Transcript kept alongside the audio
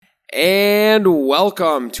And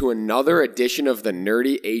welcome to another edition of the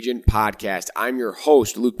Nerdy Agent Podcast. I'm your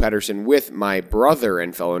host, Luke Pedersen, with my brother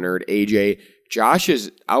and fellow nerd, AJ. Josh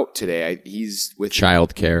is out today. He's with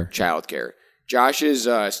childcare. Josh is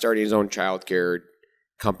starting his own childcare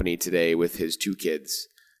company today with his two kids.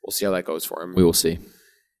 We'll see how that goes for him. We will see.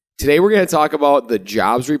 Today we're going to talk about the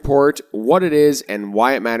jobs report, what it is and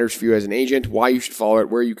why it matters for you as an agent, why you should follow it,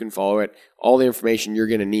 where you can follow it, all the information you're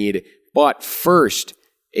going to need. But first,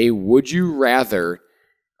 a would you rather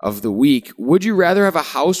of the week. Would you rather have a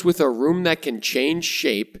house with a room that can change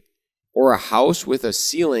shape or a house with a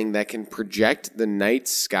ceiling that can project the night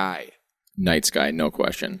sky? Night sky, no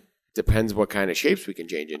question. Depends what kind of shapes we can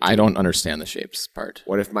change into. I don't understand the shapes part.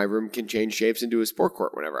 What if my room can change shapes into a sport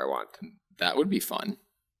court whenever I want? That would be fun.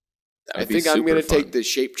 I think I'm going to take the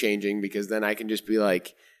shape changing because then I can just be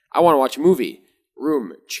like, I want to watch a movie.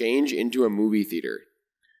 Room, change into a movie theater.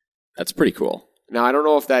 That's pretty cool. Now, I don't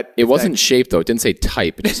know if that... It wasn't shape, though. It didn't say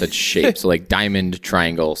type. It just said shape. So like diamond,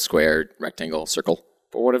 triangle, square, rectangle, circle.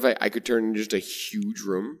 But what if I could turn just a huge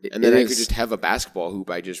room and then I could just have a basketball hoop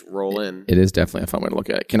I just roll in? It is definitely a fun way to look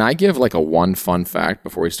at it. Can I give like a one fun fact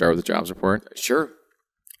before we start with the jobs report? Sure.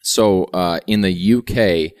 So in the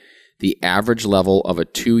UK, the average level of a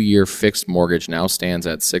 2-year fixed mortgage now stands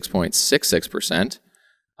at 6.66%.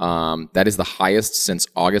 That is the highest since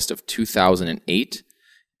August of 2008.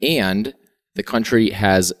 And the country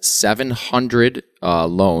has 700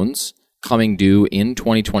 loans coming due in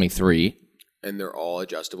 2023. And they're all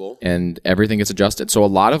adjustable? And everything gets adjusted. So a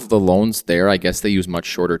lot of the loans there, I guess they use much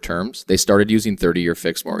shorter terms. They started using 30-year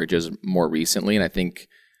fixed mortgages more recently, and I think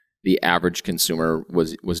the average consumer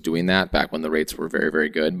was doing that back when the rates were very, very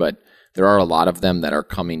good. But there are a lot of them that are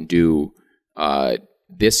coming due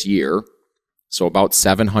this year. So about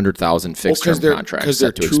 700,000 fixed-term contracts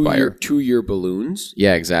set to expire. Two-year balloons?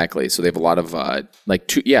 Yeah, exactly. So they have a lot of it's like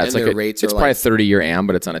it's probably a 30-year AM,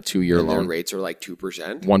 but it's on a 2-year loan. Their rates are like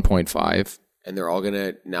 2%? 1.5. And they're all going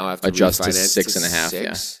to now have to adjust to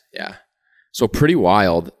 6.5. Yeah. So pretty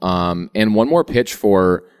wild. And one more pitch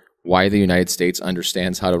for why the United States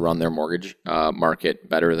understands how to run their mortgage market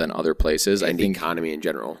better than other places. And the economy in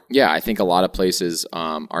general. Yeah, I think a lot of places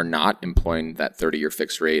are not employing that 30-year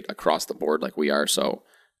fixed rate across the board like we are. So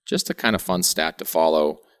just a kind of fun stat to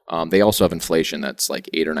follow. They also have inflation that's like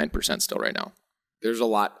 8 or 9% still right now. There's a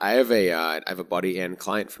lot. I have a buddy and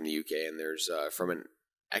client from the UK, and there's from an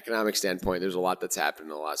economic standpoint, there's a lot that's happened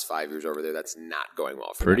in the last 5 years over there that's not going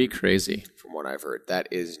well for Pretty them, crazy. From what I've heard. That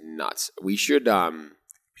is nuts. We should be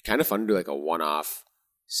kind of fun to do like a one-off,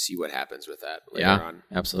 see what happens with that later on.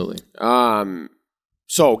 Absolutely.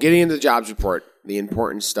 So getting into the jobs report, the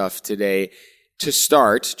important stuff today. To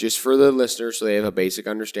start, just for the listeners so they have a basic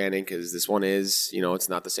understanding, because this one is, it's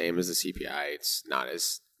not the same as the CPI. It's not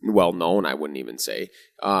as well known, I wouldn't even say.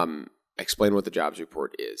 Explain what the jobs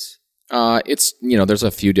report is. It's, there's a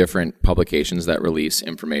few different publications that release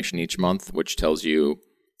information each month, which tells you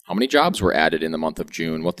how many jobs were added in the month of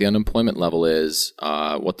June, what the unemployment level is,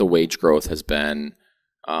 what the wage growth has been.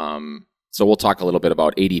 So we'll talk a little bit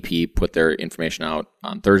about ADP, put their information out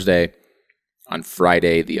on Thursday. On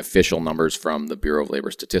Friday, the official numbers from the Bureau of Labor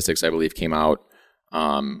Statistics, I believe, came out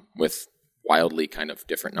with wildly kind of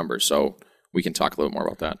different numbers. So we can talk a little more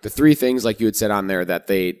about that. The three things, like you had said on there, that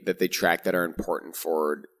they track that are important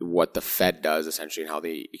for what the Fed does, essentially, and how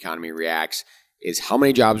the economy reacts, is how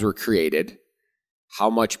many jobs were created, how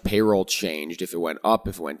much payroll changed, if it went up,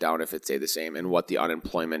 if it went down, if it stayed the same, and what the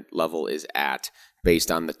unemployment level is at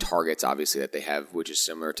based on the targets, obviously, that they have, which is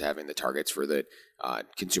similar to having the targets for the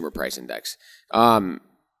consumer price index.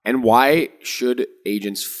 And why should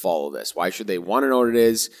agents follow this? Why should they want to know what it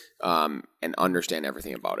is and understand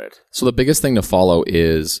everything about it? So the biggest thing to follow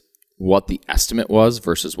is what the estimate was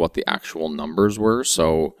versus what the actual numbers were.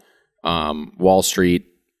 So Wall Street,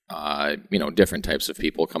 different types of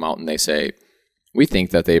people come out and they say, we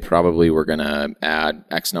think that they probably were going to add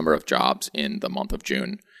X number of jobs in the month of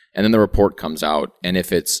June. And then the report comes out, and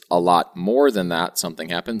if it's a lot more than that, something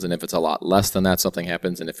happens. And if it's a lot less than that, something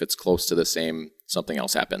happens. And if it's close to the same, something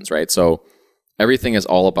else happens, right? So everything is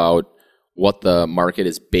all about what the market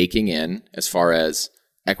is baking in as far as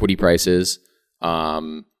equity prices,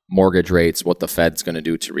 mortgage rates, what the Fed's going to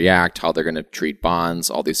do to react, how they're going to treat bonds,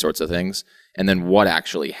 all these sorts of things, and then what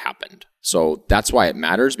actually happened. So that's why it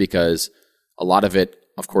matters, because a lot of it,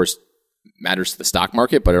 of course, matters to the stock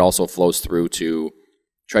market, but it also flows through to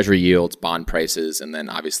Treasury yields, bond prices, and then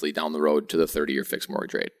obviously down the road to the 30-year fixed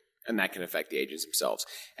mortgage rate. And that can affect the agents themselves.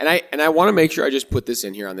 And I want to make sure I just put this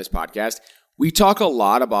in here on this podcast. We talk a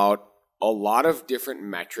lot about a lot of different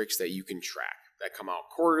metrics that you can track that come out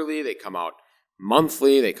quarterly, they come out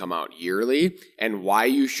monthly, they come out yearly, and why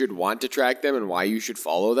you should want to track them and why you should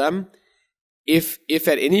follow them. If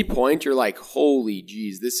at any point you're like, holy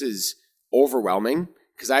geez, this is overwhelming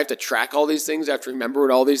because I have to track all these things, I have to remember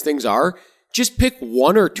what all these things are, just pick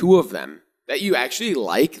one or two of them that you actually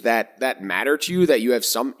like, that matter to you, that you have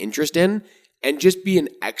some interest in, and just be an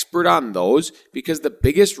expert on those, because the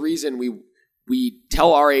biggest reason we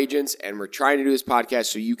tell our agents and we're trying to do this podcast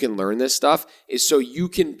so you can learn this stuff is so you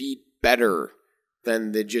can be better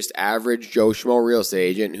than the just average Joe Schmo real estate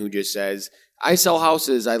agent who just says, I sell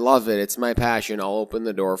houses, I love it, it's my passion, I'll open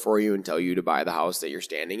the door for you and tell you to buy the house that you're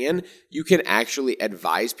standing in. You can actually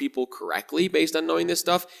advise people correctly based on knowing this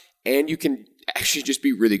stuff, and you can actually just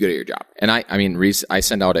be really good at your job. And I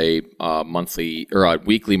send out a monthly or a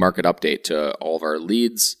weekly market update to all of our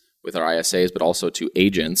leads with our ISAs, but also to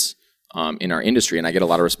agents in our industry. And I get a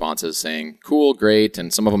lot of responses saying, cool, great.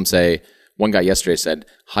 And some of them say, one guy yesterday said,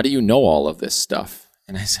 how do you know all of this stuff?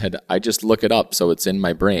 And I said, I just look it up, so it's in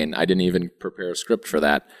my brain. I didn't even prepare a script for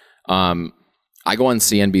that. I go on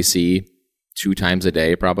CNBC 2 times a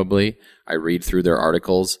day, probably. I read through their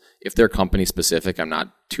articles. If they're company specific, I'm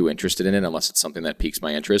not too interested in it unless it's something that piques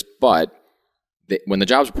my interest. But when the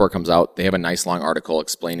jobs report comes out, they have a nice long article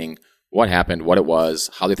explaining what happened, what it was,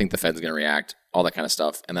 how they think the Fed's going to react, all that kind of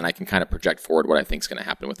stuff. And then I can kind of project forward what I think is going to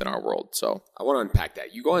happen within our world. So I want to unpack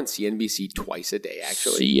that. You go on CNBC twice a day,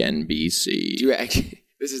 actually. CNBC. Do you actually?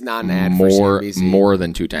 This is not an ad for CNBC. More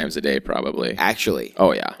than 2 times a day, probably. Actually.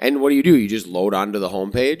 Oh, yeah. And what do? You just load onto the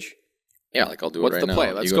homepage? Yeah, like I'll do What's it right the now.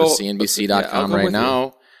 play? Let's you go to CNBC.com right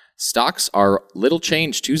now. Stocks are little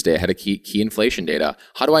change Tuesday ahead of key inflation data.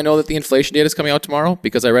 How do I know that the inflation data is coming out tomorrow?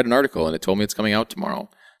 Because I read an article and it told me it's coming out tomorrow.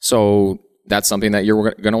 So that's something that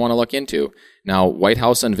you're going to want to look into. Now, White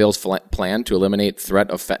House unveils plan to eliminate threat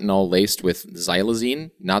of fentanyl laced with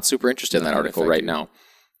xylazine. Not super interested in that article right now.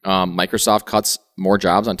 Microsoft cuts more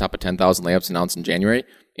jobs on top of 10,000 layoffs announced in January.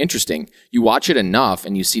 Interesting. You watch it enough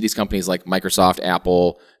and you see these companies like Microsoft,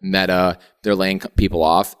 Apple, Meta, they're laying people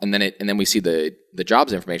off. And then we see the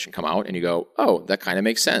jobs information come out and you go, oh, that kind of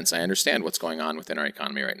makes sense. I understand what's going on within our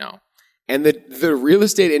economy right now. And the real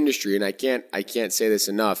estate industry, and I can't say this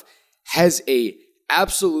enough, has a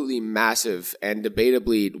absolutely massive and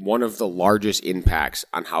debatably one of the largest impacts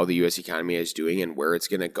on how the U.S. economy is doing and where it's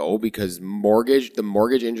going to go, because the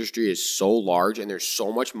mortgage industry is so large and there's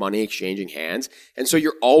so much money exchanging hands. And so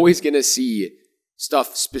you're always going to see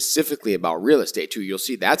stuff specifically about real estate too. You'll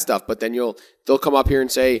see that stuff, but then they'll come up here and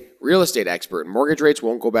say, real estate expert, mortgage rates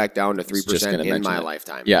won't go back down to 3% in my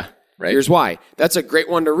lifetime. Yeah. Right. Here's why. That's a great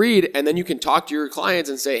one to read, and then you can talk to your clients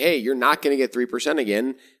and say, hey, you're not going to get 3%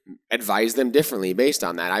 again. Advise them differently based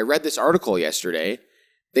on that. I read this article yesterday.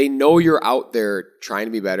 They know you're out there trying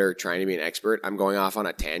to be better, trying to be an expert. I'm going off on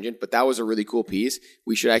a tangent, but that was a really cool piece.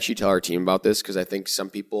 We should actually tell our team about this because I think some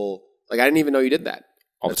people, I didn't even know you did that.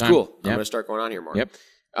 That's cool. Yep. I'm going to start going on here more.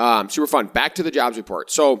 Yep. Super fun. Back to the jobs report.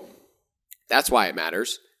 So that's why it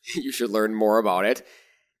matters. You should learn more about it.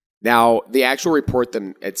 Now, the actual report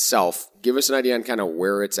itself, give us an idea on kind of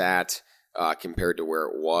where it's at compared to where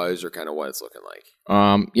it was, or kind of what it's looking like.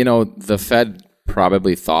 The Fed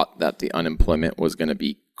probably thought that the unemployment was going to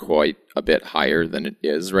be quite a bit higher than it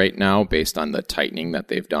is right now based on the tightening that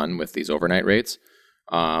they've done with these overnight rates.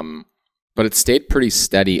 But it stayed pretty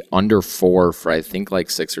steady under 4 for I think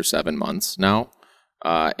 6 or 7 months now.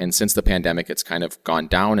 And since the pandemic, it's kind of gone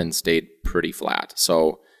down and stayed pretty flat.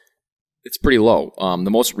 So it's pretty low.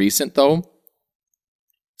 The most recent, though,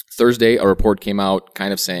 Thursday, a report came out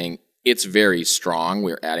kind of saying it's very strong.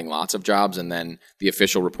 We're adding lots of jobs. And then the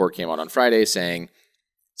official report came out on Friday saying,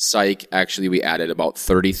 psych, actually, we added about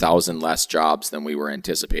 30,000 less jobs than we were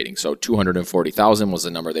anticipating. So 240,000 was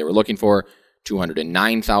the number they were looking for.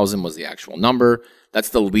 209,000 was the actual number. That's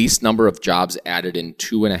the least number of jobs added in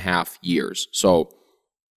 2.5 years. So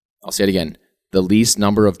I'll say it again. The least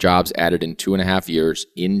number of jobs added in 2.5 years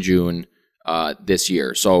in June this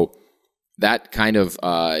year. So that kind of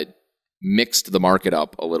mixed the market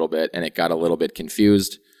up a little bit, and it got a little bit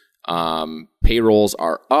confused. Payrolls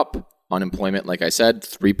are up. Unemployment, like I said,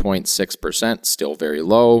 3.6%, still very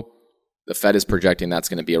low. The Fed is projecting that's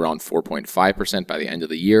going to be around 4.5% by the end of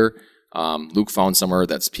the year. Luke found somewhere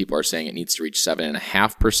that people are saying it needs to reach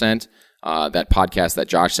 7.5%. That podcast that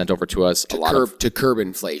Josh sent over to us, to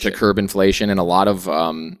curb inflation, and a lot of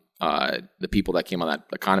the people that came on that,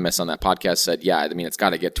 economists on that podcast said, it's got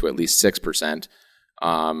to get to at least 6%.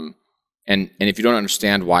 And if you don't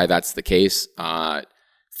understand why that's the case,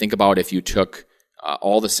 think about if you took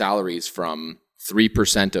all the salaries from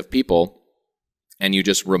 3% of people and you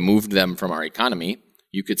just removed them from our economy,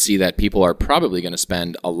 you could see that people are probably going to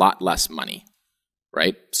spend a lot less money,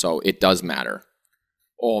 right? So it does matter.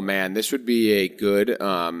 Oh man, this would be a good.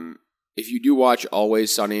 If you do watch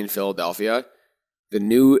Always Sunny in Philadelphia, the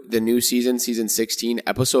new season 16,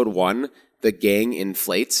 episode 1, The Gang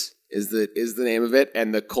Inflates is the name of it,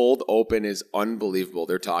 and the cold open is unbelievable.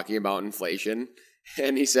 They're talking about inflation,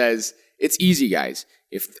 and he says it's easy, guys.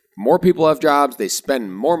 If more people have jobs, they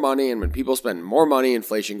spend more money, and when people spend more money,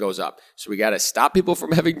 inflation goes up. So we got to stop people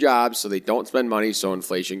from having jobs so they don't spend money, so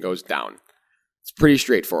inflation goes down. It's pretty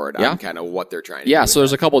straightforward on kind of what they're trying to do. Yeah, so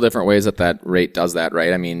there's a couple different ways that rate does that,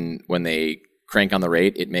 right? I mean, when they crank on the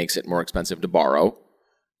rate, it makes it more expensive to borrow.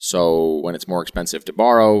 So when it's more expensive to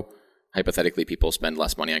borrow, hypothetically, people spend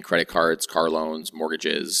less money on credit cards, car loans,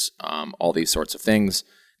 mortgages, all these sorts of things.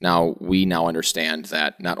 Now, we now understand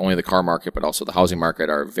that not only the car market, but also the housing market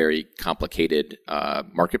are very complicated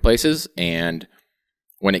marketplaces. And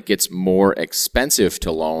when it gets more expensive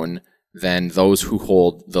to loan, then those who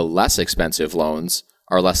hold the less expensive loans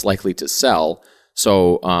are less likely to sell.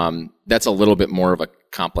 So that's a little bit more of a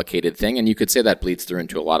complicated thing. And you could say that bleeds through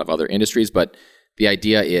into a lot of other industries. But the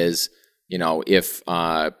idea is, if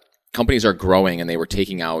companies are growing and they were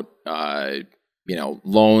taking out,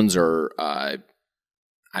 loans or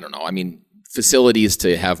facilities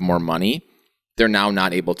to have more money, they're now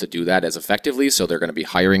not able to do that as effectively. So they're going to be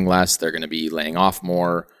hiring less. They're going to be laying off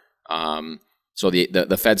more. So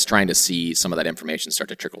the Fed's trying to see some of that information start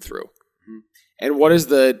to trickle through. And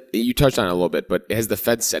you touched on it a little bit, but has the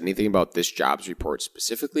Fed said anything about this jobs report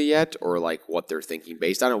specifically yet, or like what they're thinking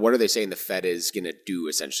based on it? What are they saying the Fed is going to do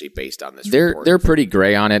essentially based on this report? They're pretty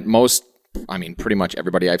gray on it. Pretty much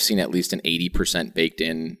everybody I've seen at least an 80% baked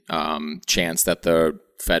in chance that the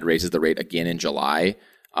Fed raises the rate again in July.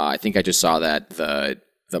 I think I just saw that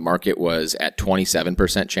the market was at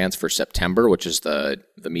 27% chance for September, which is the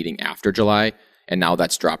meeting after July, and now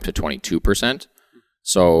that's dropped to 22%.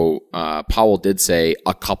 So Powell did say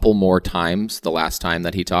a couple more times the last time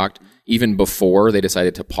that he talked, even before they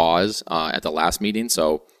decided to pause at the last meeting.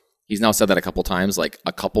 So he's now said that a couple times, like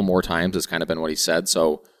a couple more times has kind of been what he said.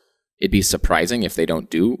 So it'd be surprising if they don't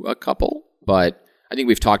do a couple. But I think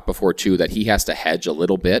we've talked before, too, that he has to hedge a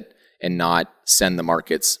little bit and not send the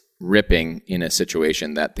markets ripping in a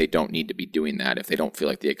situation that they don't need to be doing that if they don't feel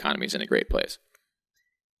like the economy is in a great place.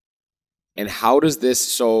 And how does this...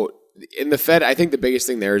 So in the Fed, I think the biggest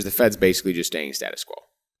thing there is the Fed's basically just staying status quo.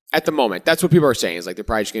 At the moment, that's what people are saying, is like they're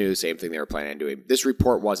probably just going to do the same thing they were planning on doing. This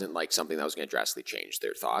report wasn't like something that was going to drastically change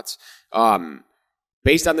their thoughts.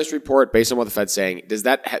 Based on this report, based on what the Fed's saying, does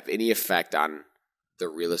that have any effect on the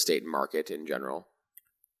real estate market in general?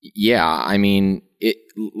 Yeah, I mean,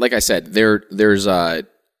 like I said, there's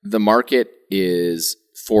the market is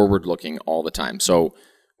forward-looking all the time. So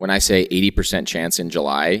when I say 80% chance in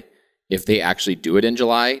July, if they actually do it in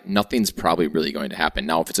July, nothing's probably really going to happen.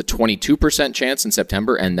 Now, if it's a 22% chance in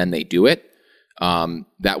September and then they do it,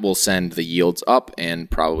 that will send the yields up and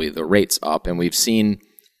probably the rates up. And we've seen,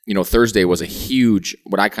 Thursday was a huge,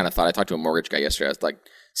 what I kind of thought, I talked to a mortgage guy yesterday, I was like,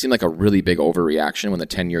 seemed like a really big overreaction when the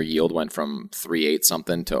 10-year yield went from 3.8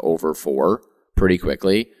 something to over 4 pretty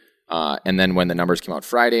quickly. And then when the numbers came out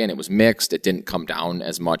Friday and it was mixed, it didn't come down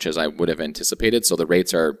as much as I would have anticipated. So the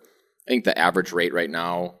rates are, I think the average rate right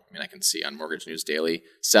now, I can see on Mortgage News Daily,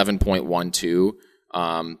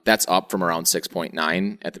 7.12. That's up from around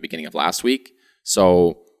 6.9 at the beginning of last week.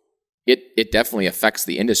 So it definitely affects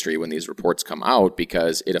the industry when these reports come out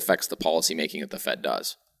because it affects the policy making that the Fed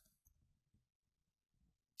does.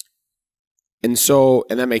 And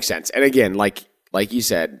that makes sense. And again, like you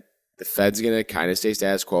said, the Fed's going to kind of stay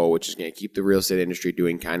status quo, which is going to keep the real estate industry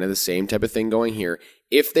doing kind of the same type of thing going here.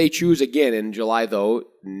 If they choose again in July, though,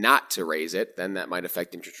 not to raise it, then that might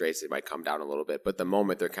affect interest rates. They might come down a little bit. But the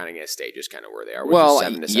moment they're kind of going to stay just kind of where they are. Well,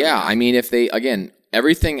 7 to 7. Yeah. I mean, if they, again,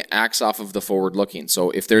 everything acts off of the forward looking. So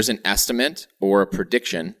if there's an estimate or a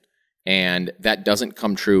prediction and that doesn't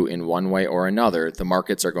come true in one way or another, the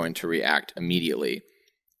markets are going to react immediately.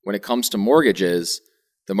 When it comes to mortgages,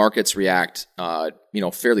 the markets react,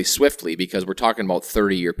 fairly swiftly because we're talking about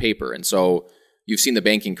 30-year paper. And so you've seen the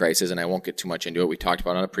banking crisis, and I won't get too much into it. We talked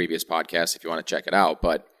about it on a previous podcast if you want to check it out.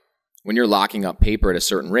 But when you're locking up paper at a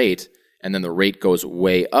certain rate, and then the rate goes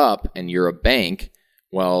way up, and you're a bank,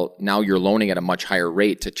 well, now you're loaning at a much higher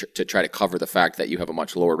rate to try to cover the fact that you have a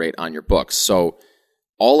much lower rate on your books. So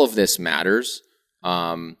all of this matters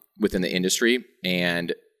within the industry,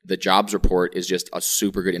 and the jobs report is just a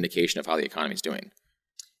super good indication of how the economy is doing.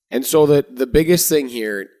 And so the biggest thing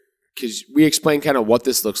here, because we explained kind of what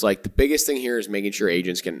this looks like, the biggest thing here is making sure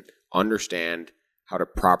agents can understand how to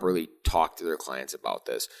properly talk to their clients about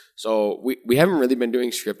this. So we haven't really been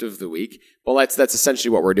doing script of the week, but that's essentially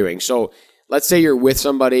what we're doing. So let's say you're with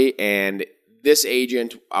somebody and this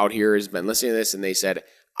agent out here has been listening to this and they said,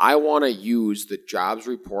 I want to use the jobs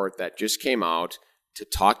report that just came out to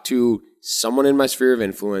talk to someone in my sphere of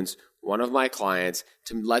influence, one of my clients,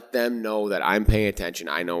 to let them know that I'm paying attention.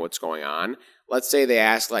 I know what's going on. Let's say they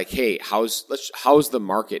ask like, hey, how's the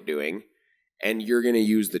market doing? And you're going to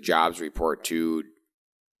use the jobs report to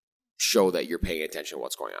show that you're paying attention to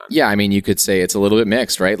what's going on. Yeah, I mean, you could say it's a little bit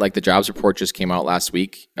mixed, right? Like the jobs report just came out last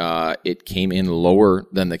week. It came in lower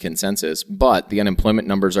than the consensus, but the unemployment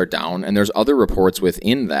numbers are down. And there's other reports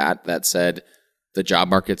within that said the job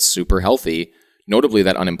market's super healthy. Notably,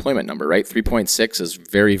 that unemployment number, right? 3.6 is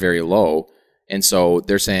very, very low. And so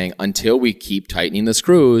they're saying until we keep tightening the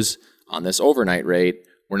screws on this overnight rate,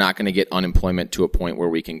 we're not going to get unemployment to a point where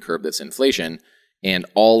we can curb this inflation. And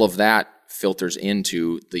all of that filters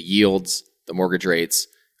into the yields, the mortgage rates,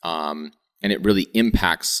 and it really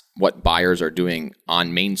impacts what buyers are doing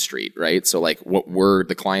on Main Street, right? So like what we're,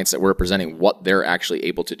 the clients that we're representing, what they're actually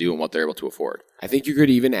able to do and what they're able to afford. I think you could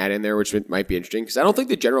even add in there, which might be interesting, because I don't think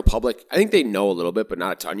the general public, I think they know a little bit, but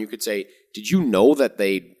not a ton. You could say, did you know that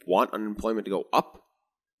they want unemployment to go up?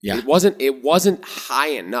 Yeah. It wasn't high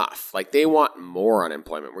enough. Like they want more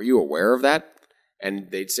unemployment. Were you aware of that? And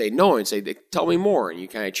they'd say no, and say, tell me more. And you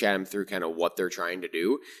kind of chat them through kind of what they're trying to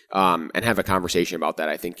do, and have a conversation about that.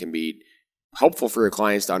 I think can be helpful for your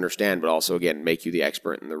clients to understand, but also, again, make you the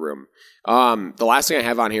expert in the room. The last thing I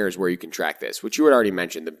have on here is where you can track this, which you had already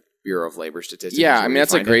mentioned, the Bureau of Labor Statistics. Yeah, I mean,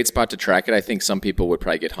 that's a great spot to track it. I think some people would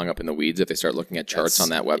probably get hung up in the weeds if they start looking at charts on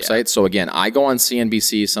that website. Yeah. So again, I go on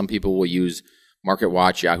CNBC. Some people will use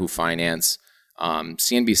MarketWatch, Yahoo Finance.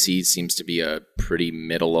 CNBC seems to be a pretty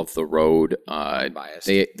middle of the road. Biased.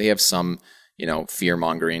 They have some, fear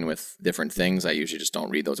mongering with different things. I usually just don't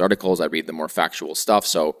read those articles. I read the more factual stuff.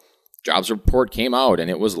 So jobs report came out and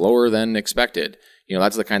it was lower than expected.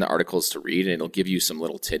 That's the kind of articles to read, and it'll give you some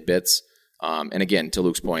little tidbits. And again, to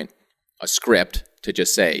Luke's point, a script to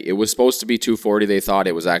just say it was supposed to be 240. They thought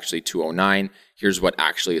it was actually 209. Here's what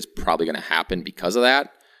actually is probably going to happen because of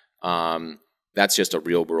that. That's just a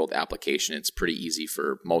real world application. It's pretty easy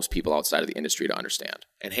for most people outside of the industry to understand.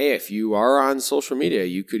 And hey, if you are on social media,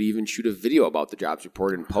 you could even shoot a video about the jobs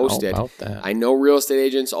report and post it. How about that? I know real estate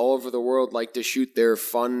agents all over the world like to shoot their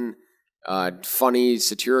funny,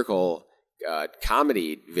 satirical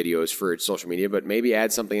comedy videos for social media, but maybe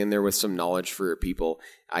add something in there with some knowledge for your people.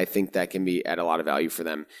 I think that can add a lot of value for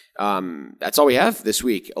them. That's all we have this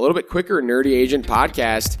week. A little bit quicker Nerdy Agent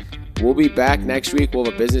podcast. We'll be back next week. We'll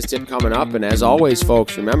have a business tip coming up. And as always,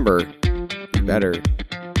 folks, remember, be better